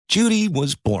Judy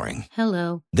was boring.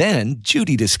 Hello. Then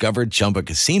Judy discovered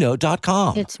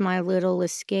ChumbaCasino.com. It's my little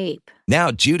escape. Now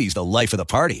Judy's the life of the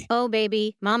party. Oh,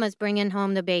 baby, mama's bringing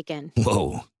home the bacon.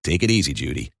 Whoa, take it easy,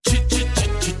 Judy.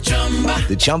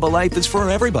 The Chumba life is for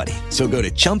everybody. So go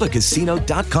to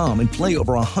ChumbaCasino.com and play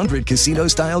over 100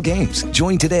 casino-style games.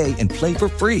 Join today and play for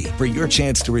free for your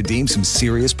chance to redeem some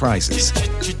serious prizes.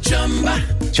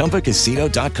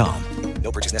 ChumbaCasino.com.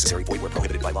 No purchase necessary. Void where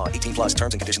prohibited by law. 18 plus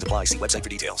terms and conditions apply. See website for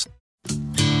details.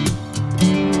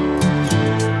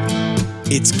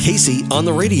 It's Casey on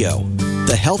the Radio,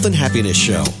 the Health and Happiness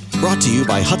Show, brought to you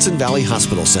by Hudson Valley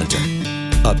Hospital Center.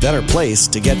 A better place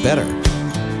to get better.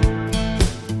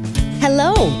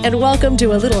 Hello, and welcome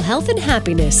to A Little Health and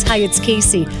Happiness. Hi, it's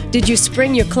Casey. Did you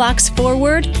spring your clocks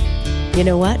forward? You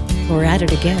know what? We're at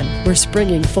it again. We're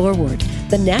springing forward.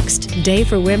 The next Day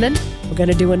for Women, we're going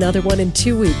to do another one in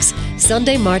 2 weeks.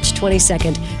 Sunday, March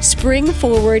 22nd. Spring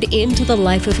forward into the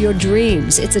life of your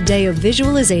dreams. It's a day of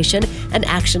visualization and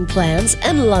action plans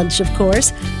and lunch, of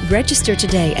course. Register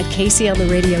today at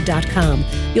CaseyOnTheRadio.com.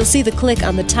 You'll see the click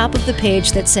on the top of the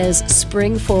page that says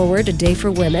Spring Forward, a Day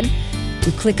for Women.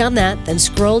 You click on that, then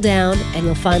scroll down, and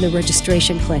you'll find the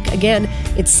registration click. Again,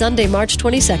 it's Sunday, March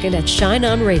 22nd at Shine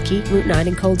on Reiki, Route 9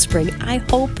 in Cold Spring. I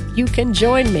hope you can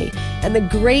join me and the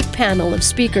great panel of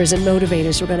speakers and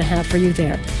motivators we're going to have for you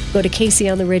there. Go to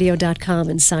CaseyOnTheRadio.com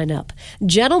and sign up.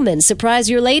 Gentlemen, surprise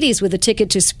your ladies with a ticket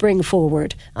to Spring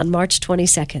Forward on March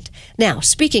 22nd. Now,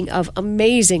 speaking of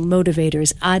amazing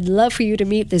motivators, I'd love for you to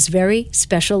meet this very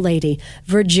special lady,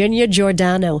 Virginia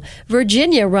Giordano.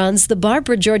 Virginia runs the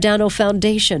Barbara Giordano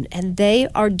Foundation, and they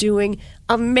are doing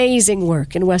amazing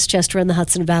work in Westchester and the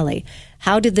Hudson Valley.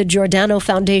 How did the Giordano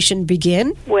Foundation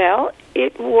begin? Well,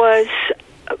 it was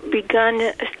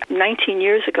begun 19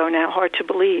 years ago now, hard to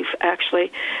believe,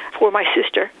 actually, for my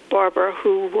sister, Barbara,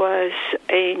 who was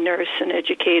a nurse, an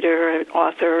educator, an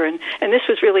author, and this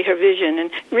was really her vision.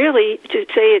 And really, to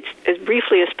say it as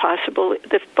briefly as possible,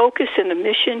 the focus and the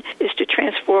mission is to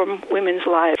transform women's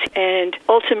lives. And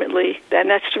ultimately, and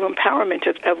that's through empowerment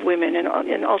of women, and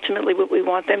ultimately what we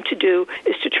want them to do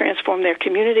is to transform their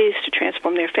communities, to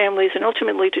transform their families, and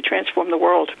ultimately to transform the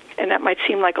world. And that might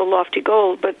seem like a lofty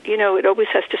goal, but, you know, it always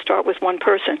has to start with one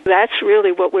person. That's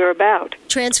really what we're about.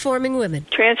 Transforming women.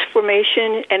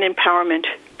 Transformation and empowerment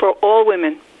for all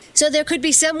women. So there could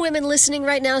be some women listening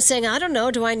right now saying, I don't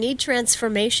know, do I need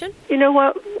transformation? You know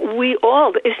what? We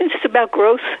all, isn't this about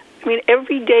growth? I mean,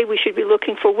 every day we should be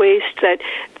looking for ways that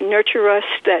nurture us,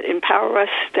 that empower us,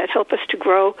 that help us to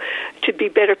grow, to be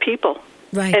better people.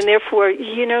 Right. And therefore,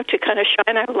 you know, to kind of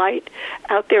shine our light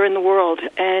out there in the world.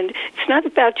 And it's not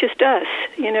about just us.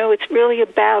 You know, it's really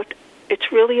about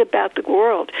the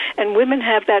world. And women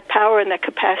have that power and that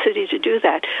capacity to do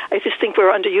that. I just think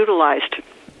we're underutilized.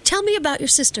 Tell me about your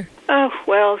sister. Oh,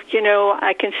 well, you know,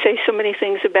 I can say so many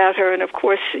things about her, and of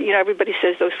course, you know, everybody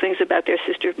says those things about their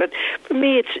sister, but for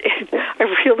me,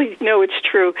 I really know it's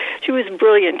true. She was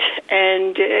brilliant,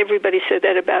 and everybody said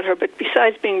that about her, but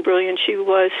besides being brilliant, she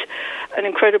was an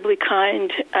incredibly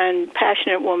kind and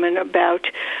passionate woman about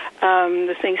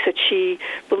the things that she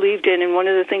believed in, and one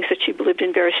of the things that she believed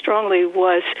in very strongly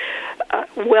was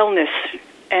wellness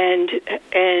and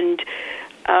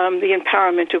the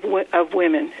empowerment of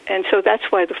women. And so that's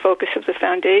why the focus of the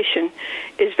foundation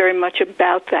is very much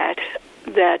about that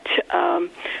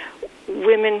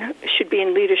women should be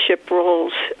in leadership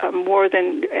roles more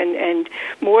than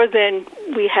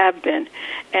we have been,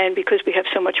 and because we have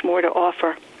so much more to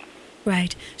offer.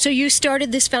 Right. So you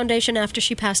started this foundation after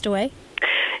she passed away?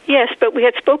 Yes, but we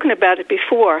had spoken about it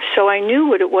before, so I knew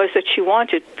what it was that she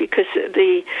wanted, because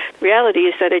the reality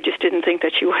is that I just didn't think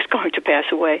that she was going to pass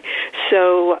away.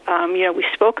 So, you know, we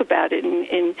spoke about it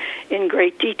in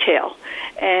great detail.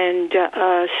 And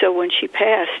so when she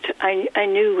passed, I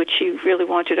knew what she really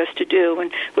wanted us to do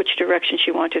and which direction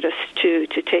she wanted us to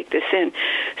take this in.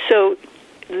 So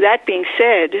that being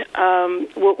said,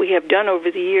 what we have done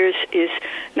over the years is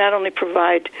not only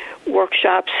provide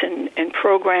workshops and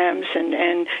programs,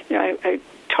 and you know, I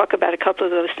talk about a couple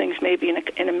of those things maybe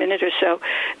in a minute or so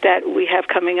that we have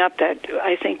coming up that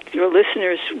I think your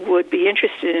listeners would be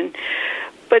interested in.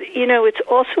 But, you know, it's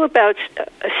also about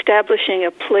establishing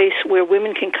a place where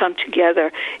women can come together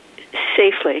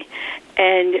safely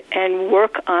and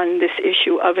work on this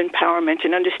issue of empowerment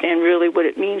and understand really what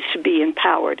it means to be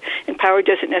empowered. Empowered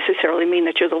doesn't necessarily mean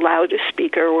that you're the loudest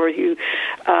speaker or you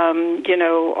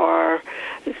know, are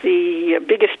the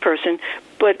biggest person,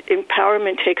 but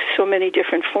empowerment takes so many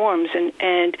different forms.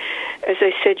 And as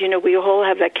I said, you know, we all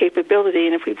have that capability,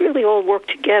 and if we really all work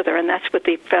together, and that's what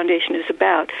the foundation is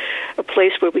about, a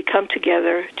place where we come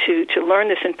together to learn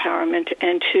this empowerment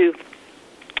and to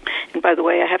by the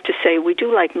way, I have to say we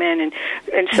do like men, and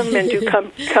some men do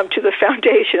come to the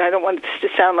foundation. I don't want this to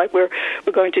sound like we're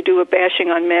going to do a bashing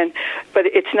on men, but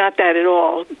it's not that at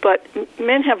all. But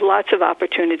men have lots of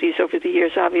opportunities over the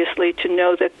years, obviously, to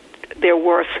know that their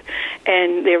worth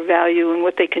and their value and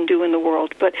what they can do in the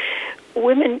world. But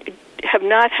women have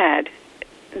not had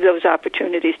those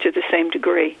opportunities to the same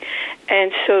degree.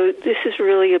 And so this is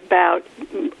really about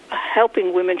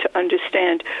helping women to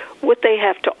understand what they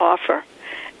have to offer.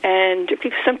 And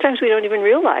because sometimes we don't even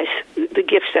realize the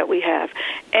gifts that we have.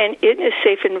 And in a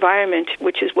safe environment,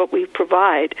 which is what we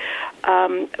provide,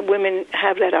 women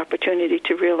have that opportunity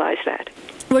to realize that.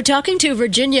 We're talking to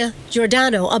Virginia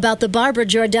Giordano about the Barbara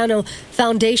Giordano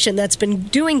Foundation that's been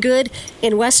doing good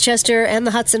in Westchester and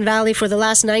the Hudson Valley for the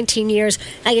last 19 years.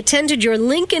 I attended your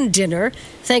Lincoln dinner.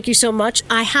 Thank you so much.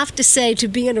 I have to say, to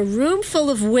be in a room full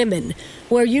of women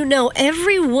where you know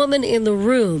every woman in the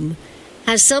room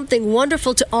has something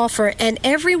wonderful to offer, and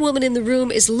every woman in the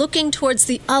room is looking towards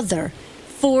the other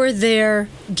for their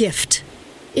gift.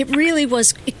 It really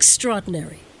was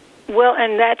extraordinary. Well,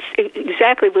 and that's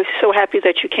exactly, we're so happy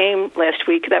that you came last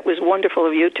week. That was wonderful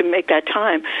of you to make that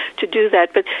time to do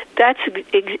that. But that's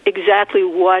exactly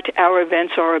what our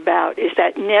events are about, is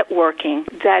that networking,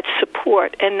 that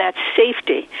support, and that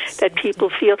safety that people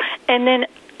feel. And then,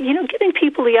 you know, giving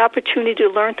people the opportunity to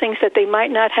learn things that they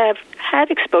might not have had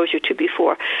exposure to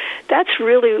before. That's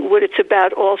really what it's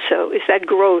about also, is that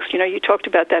growth. You know, you talked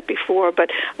about that before, but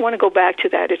I want to go back to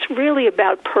that. It's really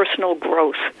about personal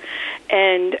growth.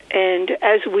 And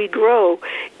as we grow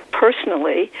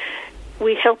personally,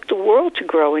 we help the world to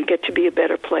grow and get to be a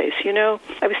better place. You know,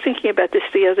 I was thinking about this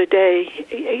the other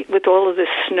day with all of this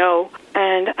snow,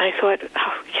 and I thought,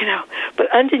 oh, you know,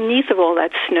 but underneath of all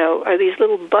that snow are these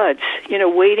little buds, you know,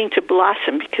 waiting to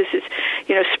blossom because it's,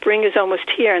 you know, spring is almost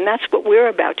here, and that's what we're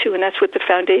about too, and that's what the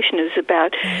foundation is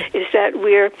about, is that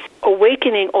we're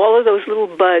awakening all of those little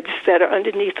buds that are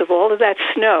underneath of all of that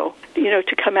snow, you know,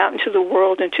 to come out into the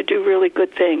world and to do really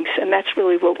good things. And that's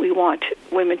really what we want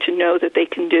women to know that they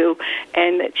can do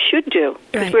and that should do,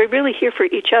 because we're really here for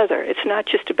each other. It's not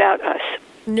just about us.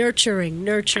 Nurturing.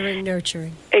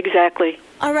 Exactly.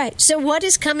 All right. So what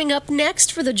is coming up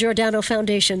next for the Giordano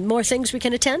Foundation? More things we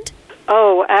can attend?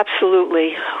 Oh,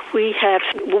 absolutely. We have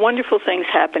wonderful things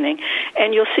happening,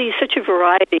 and you'll see such a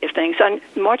variety of things. On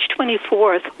March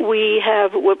 24th, we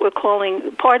have what we're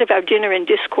calling part of our Dinner and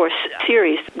Discourse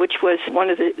series, which was one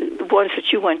of the ones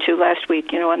that you went to last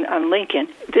week, you know, on Lincoln.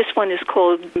 This one is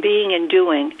called Being and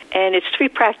Doing, and it's 3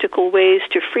 practical ways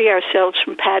to free ourselves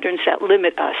from patterns that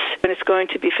limit us. And it's going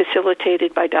to be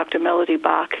facilitated by Dr. Melody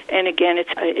Bach. And again,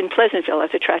 it's in Pleasantville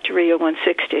at the Trattoria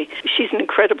 160. She's an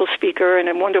incredible speaker and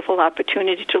a wonderful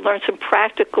opportunity to learn some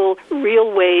practical,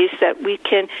 real ways that we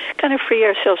can kind of free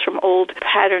ourselves from old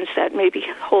patterns that maybe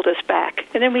hold us back.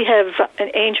 And then we have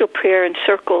an Angel Prayer and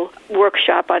Circle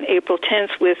workshop on April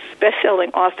 10th with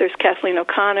best-selling authors Kathleen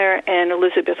O'Connor and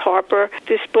Elizabeth Harper.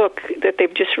 This book that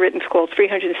they've just written is called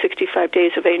 365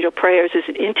 Days of Angel Prayers is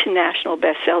an international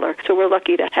bestseller, so we're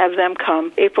lucky to have them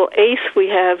come. April 8th, we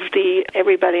have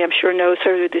everybody I'm sure knows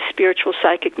her, the spiritual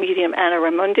psychic medium Anna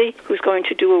Ramundi, who's going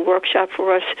to do a workshop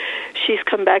for us. She's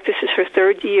come back. This is her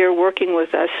 3rd year working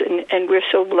with us, and we're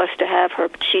so blessed to have her.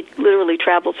 She literally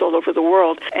travels all over the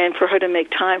world, and for her to make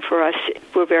time for us,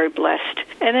 we're very blessed.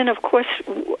 And then, of course,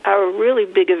 our really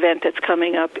big event that's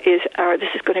coming up is this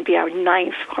is going to be our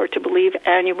 9th, hard to believe,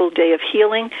 annual Day of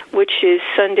Healing, which is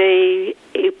Sunday,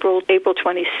 April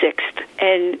 26th.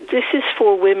 And this is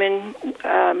for women,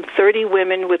 30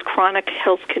 women with chronic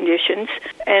health conditions,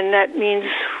 and that means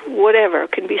whatever.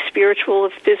 It can be spiritual,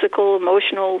 physical,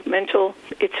 emotional, mental.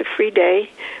 It's a free day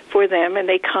for them, and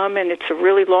they come, and it's a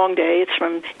really long day. It's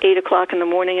from 8 o'clock in the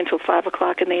morning until 5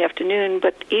 o'clock in the afternoon,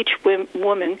 but each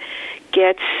woman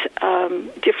gets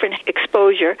different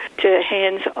exposure to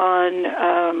hands-on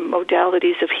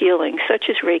modalities of healing, such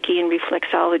as Reiki and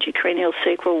reflexology, cranial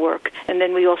sacral work. And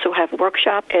then we also have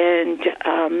workshop and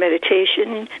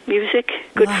meditation, music,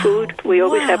 good food. We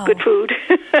always have good food.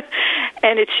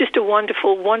 And it's just a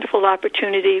wonderful, wonderful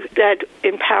opportunity that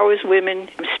empowers women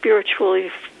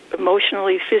spiritually,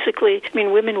 emotionally, physically. I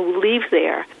mean, women will leave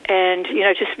there. And, you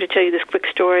know, just to tell you this quick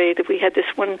story, that we had this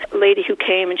one lady who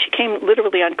came, and she came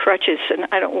literally on crutches, and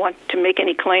I don't want to make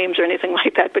any claims or anything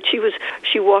like that, but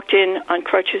she walked in on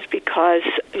crutches because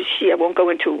I won't go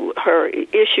into her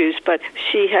issues, but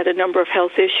she had a number of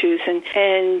health issues,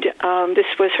 and this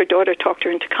was her daughter talked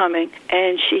her into coming,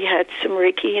 and she had some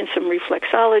Reiki and some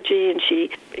reflexology, and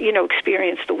she, you know,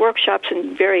 experienced the workshops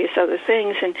and various other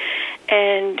things,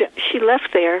 and she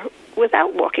left there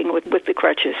without walking with the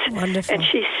crutches. Wonderful. And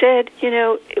she said,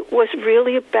 it was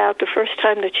really about the first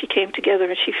time that she came together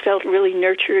and she felt really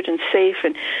nurtured and safe,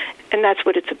 and that's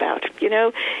what it's about.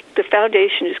 The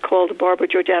foundation is called the Barbara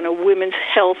Giordano Women's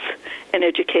Health and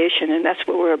Education, and that's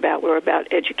what we're about. We're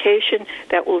about education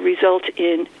that will result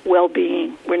in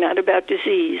well-being. We're not about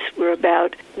disease. We're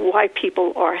about why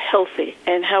people are healthy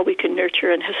and how we can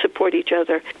nurture and support each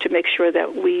other to make sure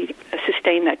that we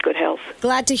sustain that good health.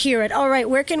 Glad to hear it. All right,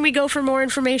 where can we go for more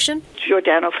information?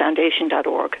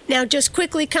 GiordanoFoundation.org. Now, just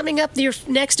quickly, coming up, your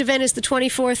next event is the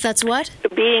 24th. That's what?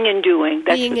 Being and Doing.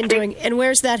 That's Being and Doing. And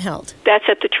where's that held? That's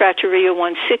at the Trattoria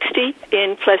 160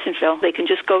 in Pleasantville. They can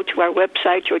just go to our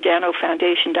website,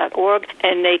 GiordanoFoundation.org,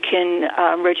 and they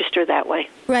can register that way.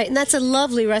 Right, and that's a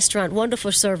lovely restaurant,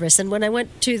 wonderful service. And when I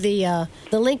went to the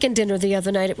Lincoln dinner the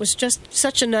other night, it was just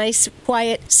such a nice,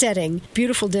 quiet setting,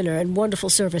 beautiful dinner, and wonderful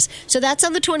service. So that's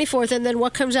on the 24th, and then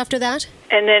what comes after that?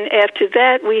 And then after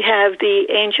that, we have the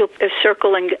Angel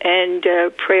Circle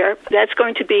and Prayer. That's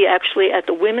going to be actually at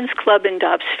the Women's Club in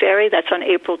Dobbs Ferry. That's on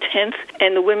April 10th.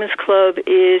 And the Women's Club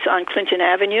is on Clinton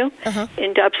Avenue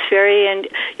in Dobbs Ferry. And,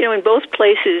 in both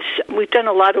places, we've done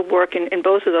a lot of work in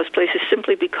both of those places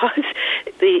simply because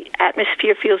the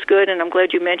atmosphere feels good. And I'm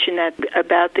glad you mentioned that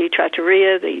about the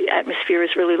Trattoria. The atmosphere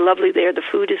is really lovely there. The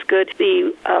food is good.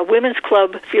 The Women's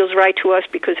Club feels right to us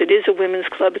because it is a women's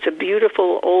club. It's a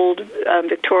beautiful old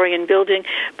Victorian building,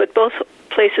 but both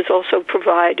places also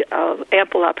provide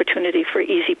ample opportunity for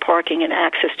easy parking and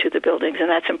access to the buildings, and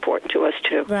that's important to us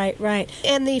too. Right.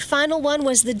 And the final one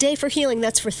was the Day for Healing.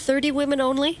 That's for 30 women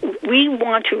only? We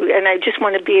want to, and I just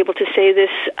want to be able to say this,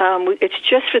 it's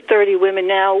just for 30 women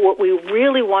now. What we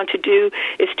really want to do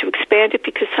is to expand it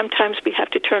because sometimes we have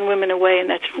to turn women away, and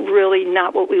that's really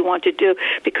not what we want to do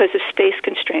because of space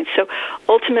constraints. So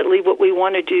ultimately what we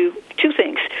want to do, two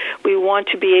things. We want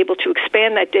to be able to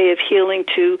expand that Day of Healing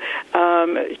to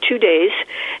 2 days,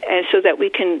 and so that we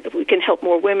can help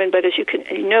more women. But as you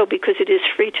know, because it is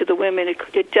free to the women, it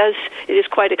is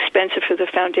quite expensive for the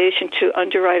foundation to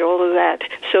underwrite all of that.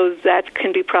 So that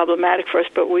can be problematic for us.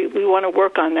 But we want to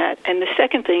work on that. And the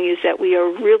second thing is that we are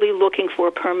really looking for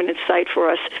a permanent site for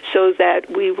us, so that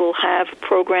we will have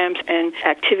programs and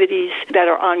activities that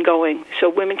are ongoing, so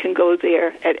women can go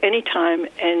there at any time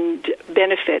and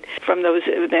benefit from those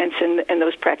events and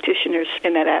those practitioners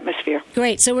in that atmosphere.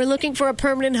 Great. So we're looking for a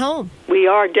permanent home. We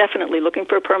are definitely looking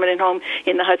for a permanent home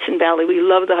in the Hudson Valley. We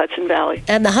love the Hudson Valley.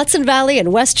 And the Hudson Valley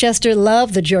and Westchester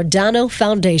love the Giordano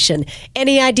Foundation.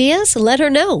 Any ideas? Let her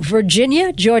know.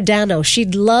 Virginia Giordano.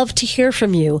 She'd love to hear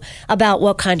from you about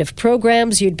what kind of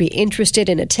programs you'd be interested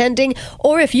in attending,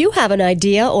 or if you have an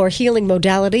idea or healing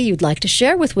modality you'd like to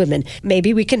share with women.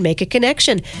 Maybe we can make a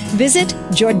connection. Visit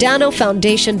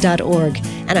GiordanoFoundation.org,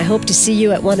 and I hope to see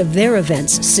you at one of their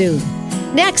events soon.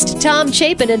 Next, Tom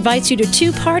Chapin invites you to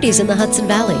 2 parties in the Hudson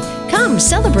Valley. Come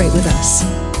celebrate with us.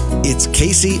 It's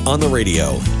Casey on the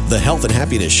Radio, the Health and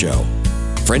Happiness Show.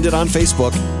 Friend it on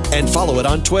Facebook and follow it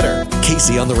on Twitter.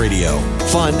 Casey on the Radio.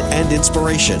 Fun and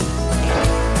inspiration.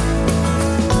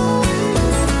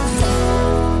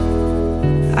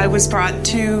 I was brought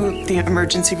to the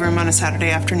emergency room on a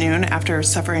Saturday afternoon after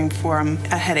suffering from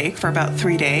a headache for about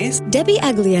 3 days. Debbie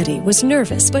Aglietti was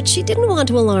nervous, but she didn't want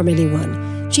to alarm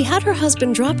anyone. She had her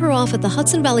husband drop her off at the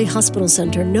Hudson Valley Hospital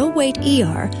Center No-Wait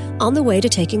ER on the way to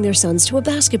taking their sons to a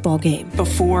basketball game.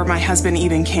 Before my husband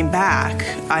even came back,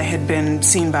 I had been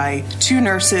seen by 2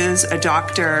 nurses, a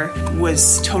doctor,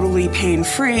 was totally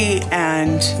pain-free,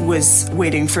 and was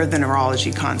waiting for the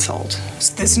neurology consult.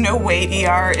 This no-wait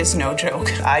ER is no joke.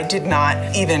 I did not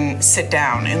even sit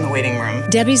down in the waiting room.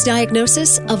 Debbie's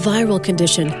diagnosis, a viral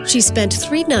condition. She spent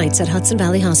 3 nights at Hudson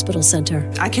Valley Hospital Center.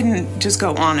 I can just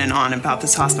go on and on about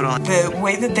this hospital. The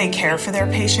way that they care for their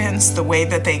patients, the way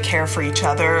that they care for each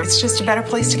other, it's just a better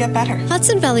place to get better.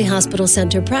 Hudson Valley Hospital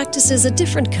Center practices a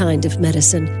different kind of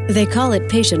medicine. They call it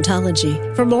patientology.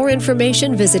 For more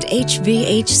information, visit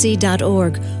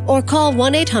hvhc.org or call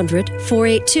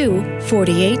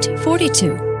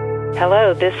 1-800-482-4842.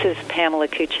 Hello, this is Pamela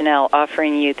Cuccinell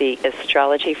offering you the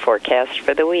astrology forecast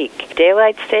for the week.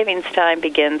 Daylight savings time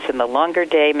begins, and the longer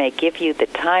day may give you the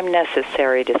time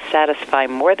necessary to satisfy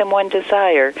more than one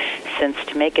desire, since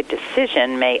to make a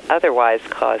decision may otherwise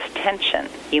cause tension.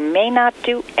 You may not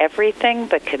do everything,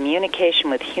 but communication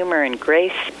with humor and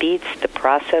grace speeds the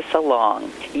process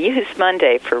along. Use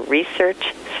Monday for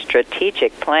research,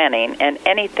 strategic planning, and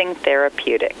anything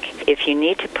therapeutic. If you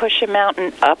need to push a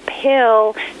mountain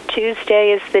uphill,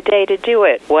 Tuesday is the day to do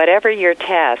it. Whatever your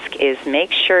task is,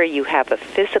 make sure you have a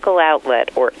physical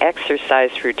outlet or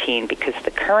exercise routine because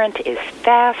the current is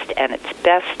fast and it's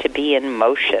best to be in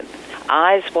motion.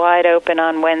 eyes wide open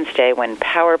on Wednesday when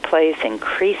power plays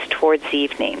increase towards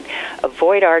evening.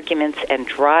 Avoid arguments and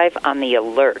drive on the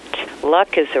alert.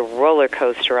 Luck is a roller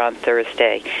coaster on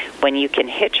Thursday when you can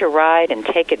hitch a ride and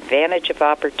take advantage of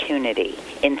opportunity.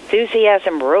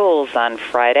 Enthusiasm rules on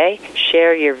Friday.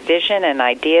 Share your vision and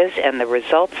ideas, and the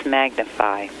results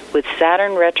magnify. With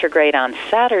Saturn retrograde on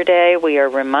Saturday, we are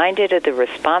reminded of the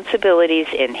responsibilities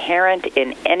inherent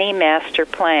in any master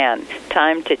plan.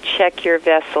 Time to check your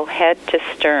vessel head to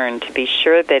stern to be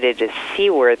sure that it is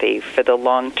seaworthy for the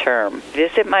long term.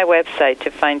 Visit my website to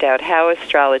find out how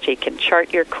astrology can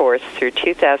chart your course through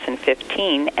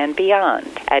 2015 and beyond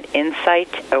at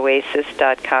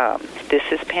insightoasis.com. This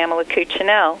is Pamela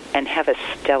Cuccinell, and have a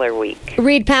stellar week.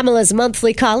 Read Pamela's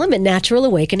monthly column in Natural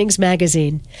Awakenings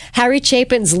magazine. Harry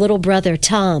Chapin's little brother,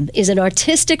 Tom, is an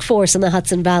artistic force in the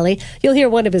Hudson Valley. You'll hear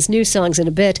one of his new songs in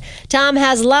a bit. Tom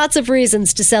has lots of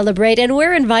reasons to celebrate, and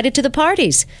we're invited to the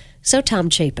parties. So, Tom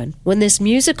Chapin, when this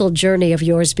musical journey of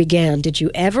yours began, did you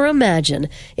ever imagine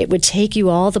it would take you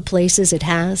all the places it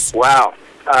has? Wow.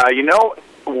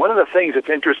 One of the things that's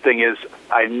interesting is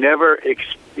I never,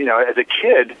 as a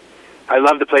kid, I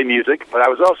loved to play music, but I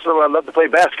loved to play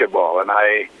basketball, and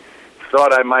I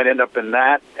thought I might end up in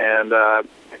that, and I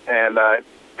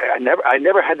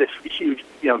never had this huge,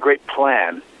 great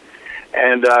plan,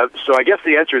 and so I guess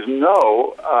the answer is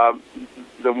no.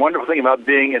 The wonderful thing about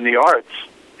being in the arts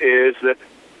is that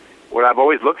what I've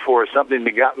always looked for is something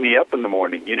that got me up in the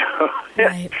morning,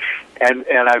 Right. And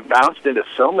I've bounced into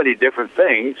so many different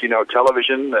things,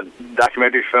 television and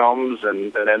documentary films,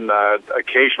 and then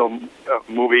occasional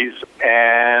movies,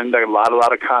 and a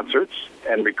lot of concerts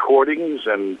and recordings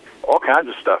and all kinds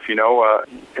of stuff, and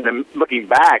then looking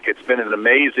back, it's been an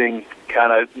amazing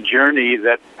kind of journey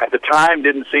that at the time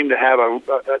didn't seem to have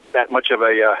that much of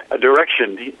a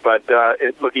direction, but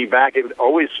looking back, it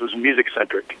always was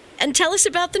music-centric. And tell us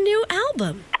about the new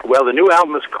album. Well, the new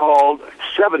album is called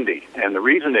 70, and the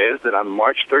reason is that on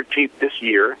March 13th this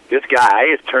year, this guy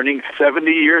is turning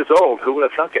 70 years old. Who would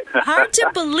have thunk it? Hard to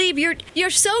believe.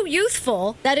 You're so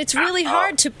youthful that it's really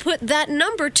hard to put that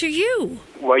number to you.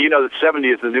 Well, that 70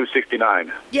 is the new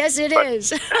 69. Yes, it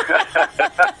is.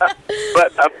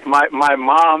 But my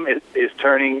mom is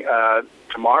turning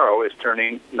tomorrow is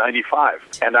turning 95,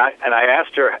 and I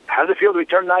asked her, how does it feel to be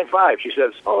turned 95? She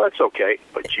says, oh, that's okay,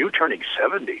 but you turning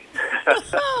 70.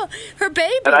 Her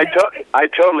baby. And I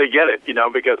totally get it,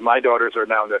 because my daughters are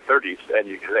now in their 30s, and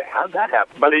you say, how did that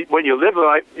happen? But when you live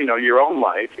your own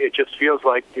life, it just feels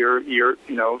like you're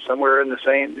somewhere in the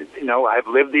same. I've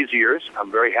lived these years. I'm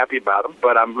very happy about them,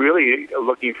 but I'm really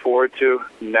looking forward to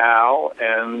now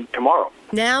and tomorrow.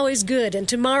 Now is good, and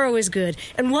tomorrow is good.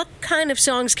 And what kind of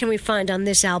songs can we find on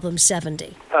this album,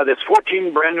 70? There's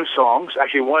 14 brand new songs.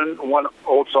 Actually, one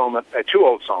old song, two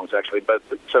old songs, actually, but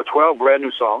so 12 brand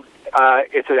new songs.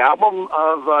 It's an album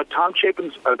of Tom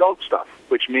Chapin's adult stuff,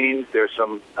 which means there's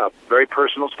some very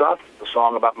personal stuff, a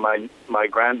song about my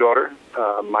granddaughter,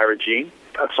 Myra Jean,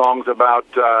 songs about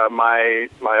my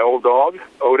old dog,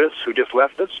 Otis, who just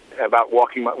left us, about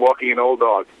walking an old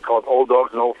dog, called Old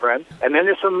Dogs and Old Friends. And then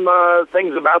there's some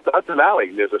things about the Hudson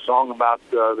Valley. There's a song about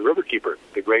the Riverkeeper,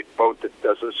 the great boat that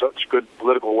does such good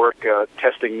political work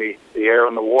testing the air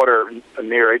and the water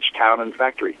near each town and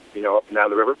factory, up and down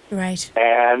the river. Right.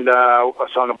 And a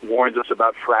song that warns us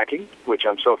about fracking, which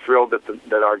I'm so thrilled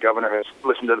that our governor has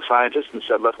listened to the scientists and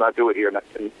said, let's not do it here in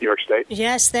New York State.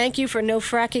 Yes, thank you for no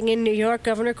fracking in New York,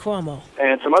 Governor Cuomo.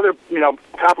 And some other,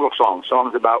 topical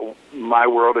songs about my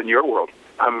world and your world.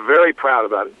 I'm very proud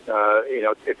about it.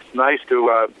 It's nice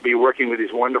to be working with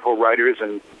these wonderful writers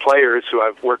and players who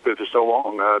I've worked with for so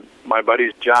long. My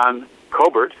buddy's John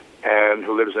Colbert,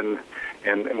 who lives in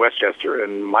Westchester,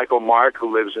 and Michael Mark,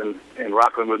 who lives in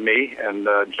Rockland with me, and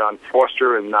John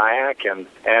Foster in Nyack, and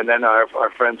then our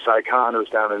friend Cy Khan, who's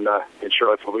down in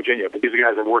Charlottesville, Virginia. But these are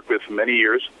guys I've worked with for many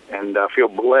years, and feel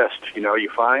blessed. You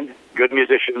find good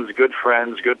musicians, good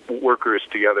friends, good workers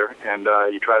together, and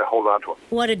you try to hold on to them.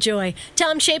 What a joy.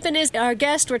 Tom Chapin is our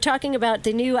guest. We're talking about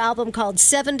the new album called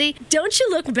 70. Don't you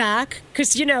look back?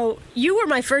 Because, you were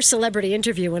my first celebrity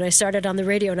interview when I started on the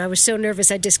radio, and I was so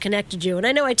nervous I disconnected you. And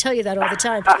I know I tell you that all the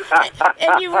time.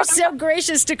 And you were so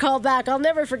gracious to call back. I'll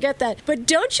never forget that. But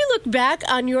don't you look back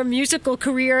on your musical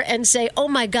career and say, oh,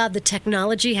 my God, the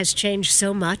technology has changed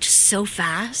so much, so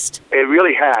fast? It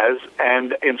really has,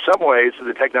 and in some ways,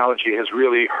 the technology has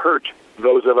really hurt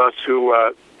those of us who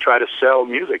try to sell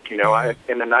music. In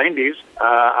the 90s,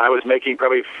 I was making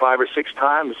probably 5 or 6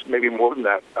 times, maybe more than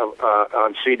that,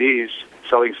 on CDs,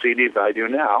 selling CDs than I do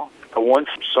now. once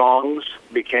songs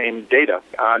became data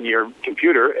on your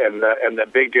computer, and the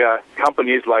big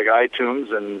companies like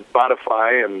iTunes and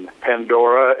Spotify and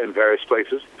Pandora and various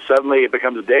places, suddenly it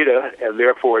becomes data, and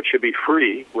therefore it should be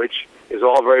free, which is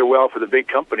all very well for the big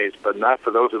companies, but not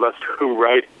for those of us who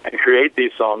write and create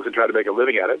these songs and try to make a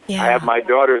living at it. Yeah. I have my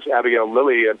daughters, Abigail and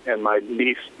Lily, and my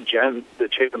niece, Jen, the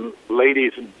Chapin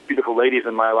ladies, beautiful ladies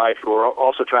in my life, who are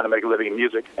also trying to make a living in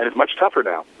music. And it's much tougher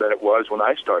now than it was when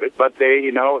I started. But they,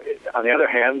 on the other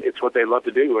hand, it's what they love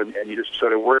to do, and you just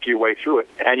sort of work your way through it.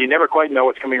 And you never quite know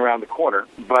what's coming around the corner.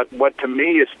 But what to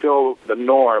me is still the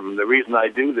norm, the reason I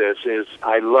do this is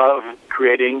I love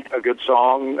creating a good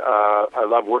song. I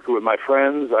love working with my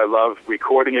friends. I love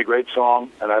recording a great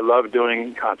song, and I love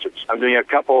doing concerts. I'm doing a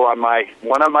couple on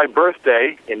my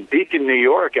birthday in Beacon, New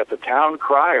York, at the Town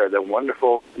Crier, the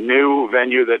wonderful new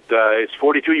venue that is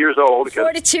 42 years old.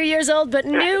 42 years old, but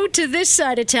new to this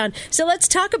side of town. So let's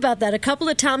talk about that. A couple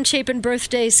of Tom Chapin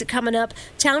birthdays coming up.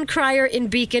 Town Crier in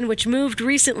Beacon, which moved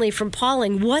recently from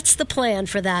Pawling. What's the plan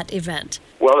for that event?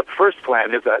 Well, the first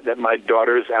plan is that my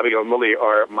daughters, Abigail and Lily,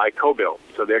 are my co-bill,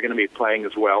 so they're going to be playing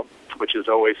as well, which is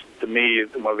always, to me,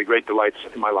 one of the great delights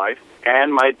in my life.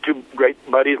 And my two great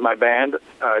buddies, my band,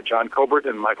 John Colbert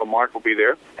and Michael Mark, will be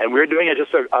there. And we're doing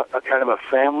just a kind of a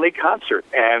family concert.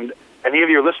 And any of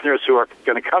your listeners who are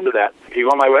going to come to that, if you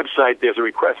go on my website, there's a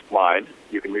request line.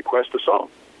 You can request a song.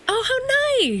 Oh,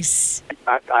 how nice.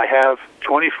 I have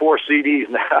 24 CDs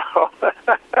now.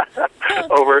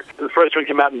 The first one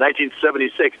came out in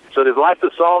 1976. So there's lots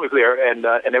of songs there, and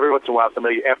every once in a while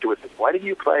somebody afterwards says, why didn't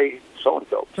you play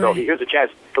so-and-so? So Right. Here's a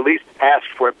chance to at least ask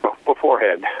for it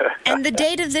beforehand. And the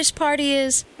date of this party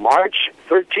is? March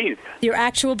 13th. Your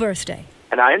actual birthday.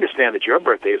 And I understand that your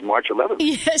birthday is March 11th.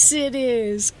 Yes, it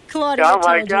is. Claudia Oh,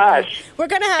 my told you that. gosh. We're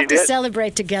going to have She to did?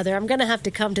 celebrate together. I'm going to have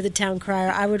to come to the Town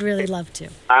Crier. I would really love to.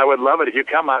 I would love it. If you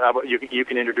come, you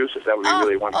can introduce us. That would be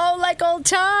really wonderful. Oh, like old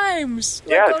times.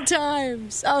 Yes. Like old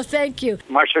times. Oh, thank you.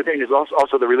 March 13th is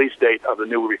also the release date of the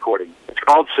new recording. It's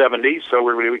called 70, so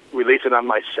we're releasing on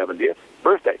my 70th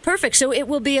birthday. Perfect. So it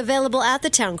will be available at the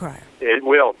Town Crier. It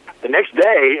will. The next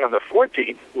day, on the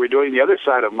 14th, we're doing the other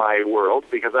side of my world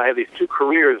because I have these two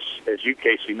careers, as you,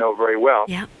 Casey, know very well.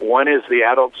 Yeah. One is the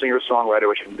adult singer-songwriter,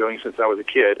 which I've been doing since I was a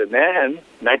kid. And then,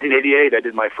 1988, I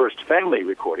did my first family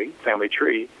recording, Family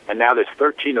Tree, and now there's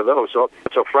 13 of those. So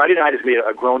Friday night is going to be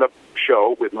a grown-up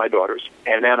show with my daughters.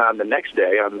 And then on the next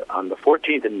day, on the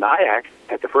 14th in Nyack,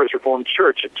 at the First Reformed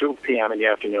Church at 2 p.m. in the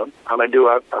afternoon, I'm going to do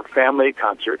a family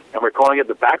concert. And we're calling it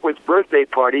the Backwards Birthday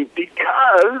Party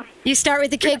because... You start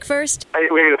with the cake first? We're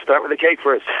going to start with the cake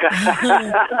first.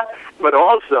 But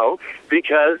also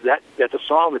because that's a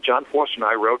song that John Foster and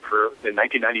I wrote in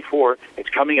 1994. It's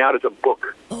coming out as a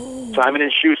book. Oh. Simon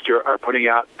 & Schuster are putting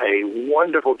out a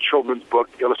wonderful children's book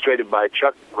illustrated by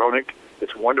Chuck Ronick,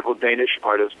 this wonderful Danish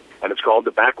artist, and it's called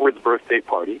The Backwards Birthday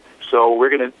Party. So we're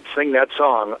going to sing that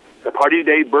song, The Party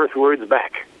Day Birth Words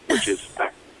Back, which is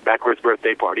Backwards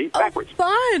Birthday Party, backwards.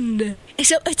 Oh, fun.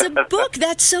 So it's a book.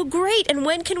 That's so great. And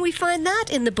when can we find that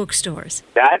in the bookstores?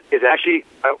 That is actually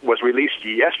was released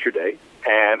yesterday,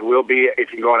 and will be,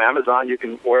 if you can go on Amazon, you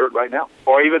can order it right now.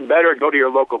 Or even better, go to your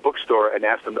local bookstore and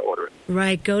ask them to order it.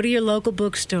 Right. Go to your local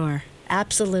bookstore.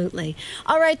 Absolutely.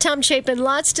 All right, Tom Chapin,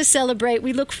 lots to celebrate.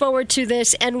 We look forward to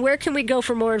this. And where can we go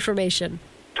for more information?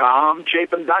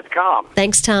 TomChapin.com.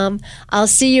 Thanks, Tom. I'll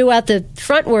see you at the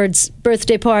Frontwards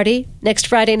birthday party next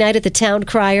Friday night at the Town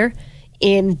Crier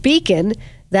in Beacon.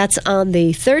 That's on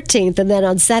the 13th. And then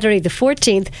on Saturday the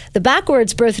 14th, the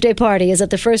Backwards birthday party is at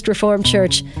the First Reformed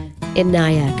Church in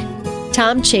Nyack.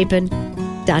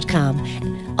 TomChapin.com.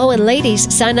 Oh, and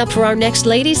ladies, sign up for our next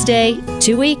Ladies' Day.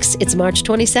 2 weeks. It's March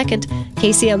 22nd.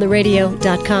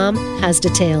 CaseyOnTheRadio.com has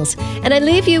details. And I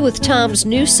leave you with Tom's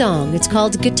new song. It's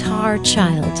called Guitar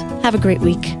Child. Have a great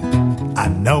week. I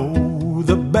know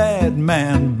the bad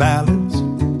man ballads,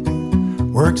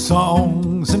 work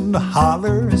songs and the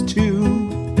hollers too.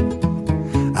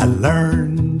 I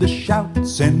learned the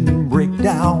shouts and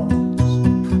breakdowns.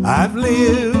 I've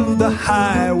lived the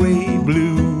highway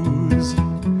blues,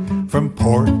 from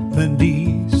Portland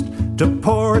East to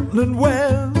Portland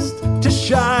West to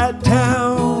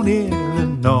Chi-Town,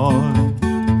 Illinois.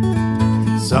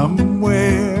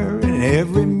 Somewhere in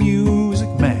every music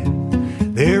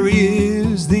man, there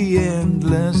is the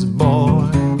endless boy.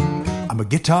 I'm a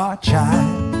guitar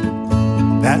child,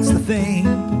 that's the thing,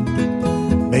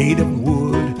 made of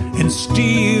wood and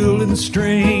steel and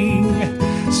string.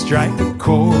 Strike a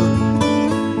chord,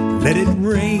 let it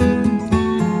ring.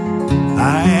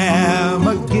 I am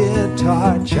a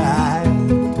guitar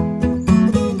child.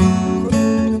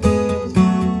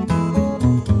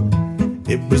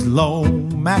 It was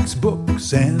Lone Max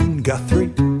Books and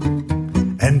Guthrie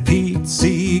and Pete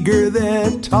Seeger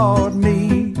that taught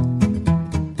me.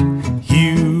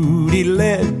 Hugh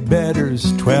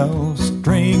Ledbetter's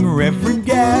 12-string, Reverend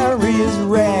Gary's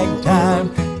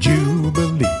Ragtime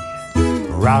Jubilee,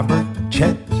 Robert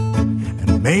Chet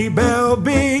and Maybelle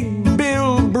Big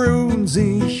Bill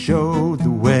Brunsey showed the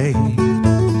way.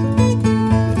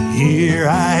 Here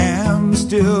I am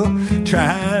still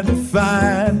trying to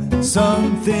find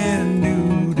something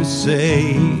new to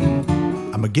say.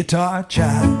 I'm a guitar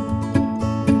child,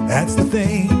 that's the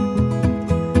thing,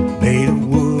 made of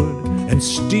wood and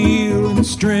steel and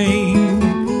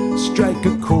string. Strike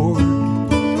a chord,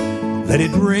 let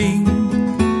it ring.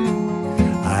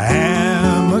 I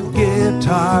am a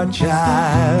guitar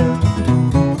child.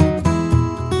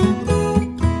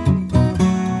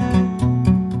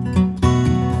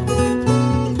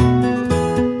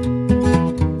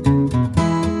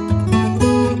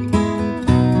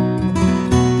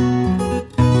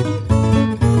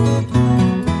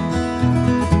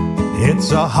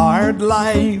 It's a hard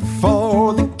life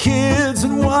for the kids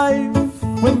and wife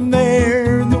when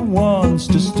they're the ones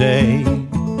to stay,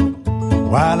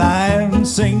 while I'm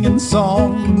singing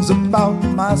songs about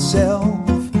myself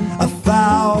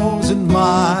 1,000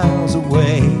 miles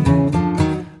away.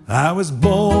 I was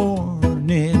born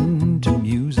into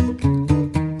music,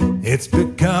 it's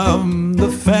become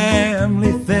the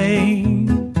family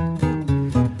thing,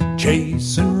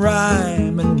 chasing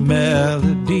rhyme and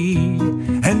melody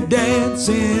and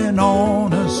dancing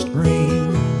on a screen.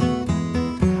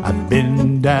 I've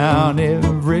been down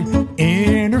every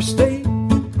interstate,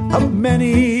 up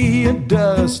many a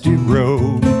dusty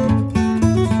road.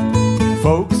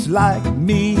 Folks like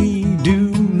me do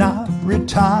not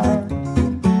retire,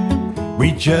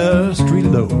 we just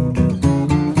reload.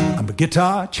 I'm a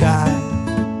guitar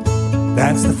child,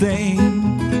 that's the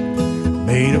thing,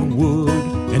 made of wood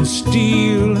and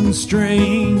steel and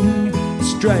string.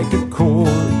 Strike a chord,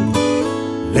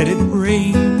 let it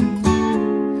ring.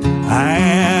 I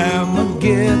am a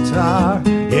guitar,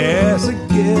 yes, a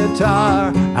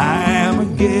guitar. I am a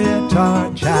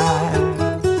guitar child.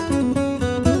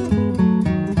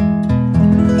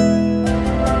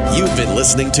 You've been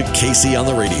listening to Casey on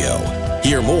the Radio.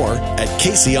 Hear more at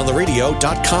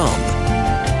CaseyOnTheRadio.com.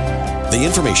 The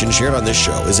information shared on this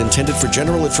show is intended for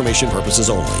general information purposes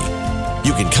only.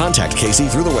 You can contact Casey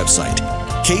through the website,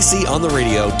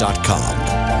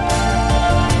 CaseyOnTheRadio.com.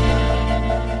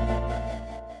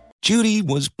 Judy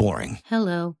was boring.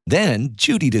 Hello. Then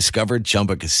Judy discovered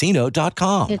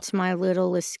ChumbaCasino.com. It's my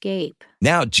little escape.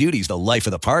 Now Judy's the life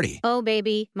of the party. Oh,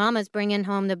 baby, mama's bringing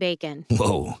home the bacon.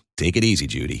 Whoa, take it easy,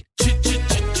 Judy.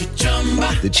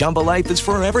 The Chumba life is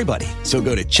for everybody. So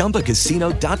go to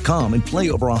ChumbaCasino.com and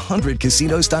play over 100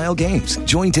 casino-style games.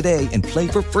 Join today and play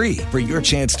for free for your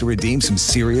chance to redeem some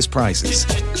serious prizes.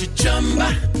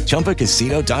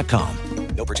 ChumbaCasino.com.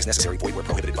 No purchase necessary. Void where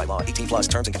prohibited by law. 18+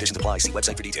 terms and conditions apply. See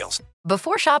website for details.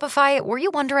 Before Shopify, were you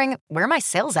wondering, where are my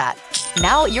sales at?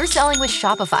 Now you're selling with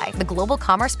Shopify, the global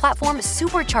commerce platform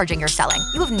supercharging your selling.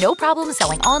 You have no problem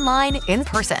selling online, in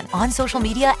person, on social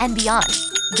media, and beyond.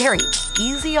 Gary,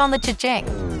 easy on the cha-ching.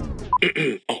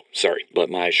 Oh, sorry, but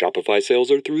my Shopify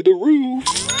sales are through the roof.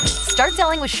 Start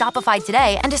selling with Shopify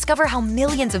today and discover how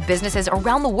millions of businesses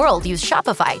around the world use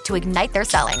Shopify to ignite their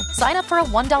selling. Sign up for a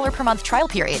 $1 per month trial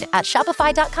period at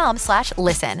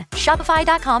shopify.com/listen.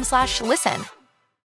 Shopify.com/listen.